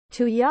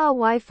Tuya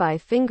Wi-Fi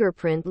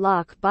Fingerprint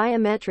Lock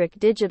Biometric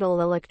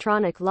Digital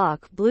Electronic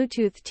Lock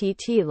Bluetooth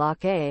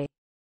TTLock A.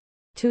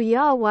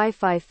 Tuya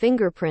Wi-Fi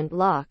Fingerprint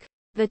Lock.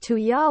 The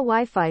Tuya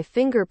Wi-Fi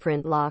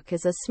Fingerprint Lock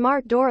is a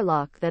smart door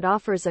lock that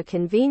offers a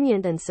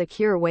convenient and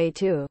secure way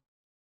to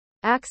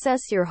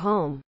access your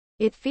home.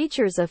 It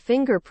features a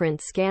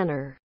fingerprint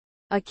scanner,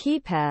 a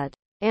keypad,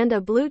 and a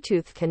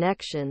Bluetooth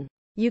connection.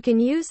 You can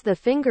use the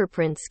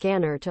fingerprint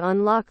scanner to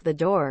unlock the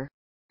door,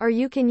 or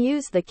you can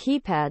use the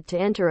keypad to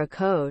enter a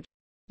code.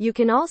 You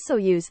can also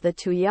use the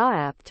Tuya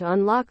app to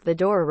unlock the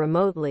door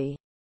remotely.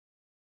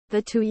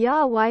 The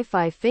Tuya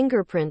Wi-Fi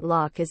Fingerprint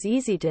Lock is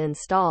easy to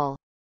install.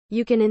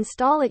 You can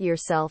install it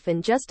yourself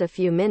in just a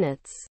few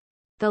minutes.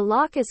 The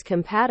lock is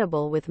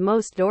compatible with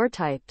most door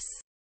types.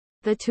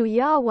 The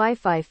Tuya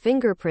Wi-Fi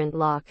Fingerprint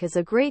Lock is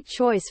a great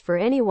choice for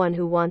anyone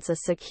who wants a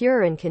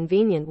secure and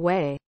convenient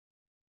way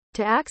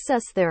to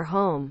access their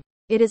home.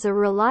 It is a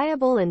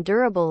reliable and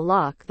durable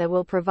lock that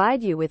will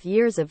provide you with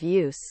years of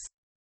use.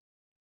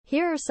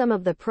 Here are some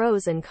of the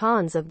pros and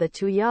cons of the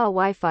Tuya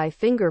Wi-Fi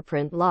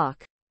Fingerprint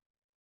Lock.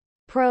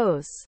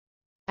 Pros.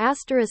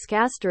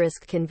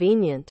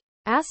 Convenient.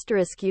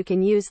 You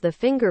can use the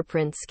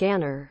fingerprint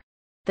scanner,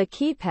 the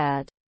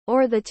keypad,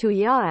 or the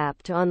Tuya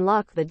app to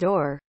unlock the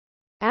door.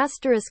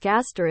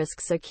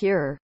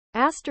 Secure.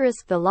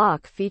 The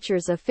lock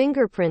features a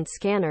fingerprint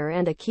scanner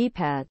and a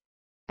keypad.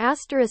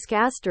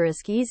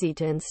 Easy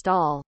to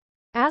install.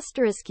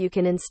 You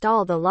can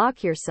install the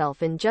lock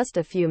yourself in just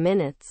a few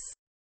minutes.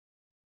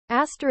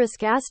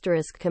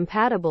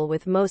 Compatible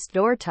with most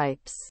door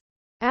types.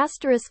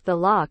 The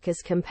lock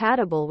is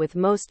compatible with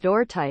most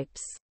door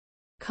types.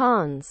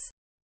 Cons.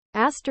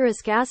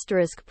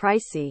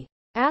 Pricey.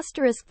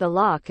 The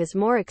lock is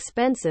more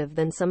expensive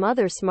than some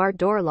other smart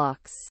door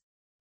locks.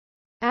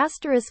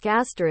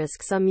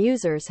 Some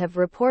users have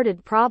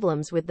reported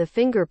problems with the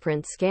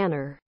fingerprint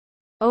scanner.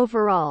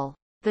 Overall,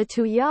 the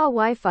Tuya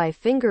Wi-Fi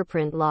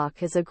Fingerprint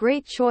Lock is a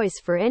great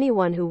choice for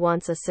anyone who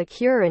wants a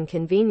secure and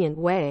convenient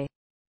way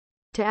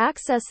to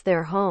access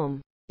their home.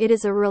 It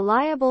is a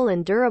reliable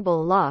and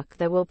durable lock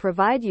that will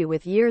provide you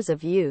with years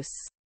of use.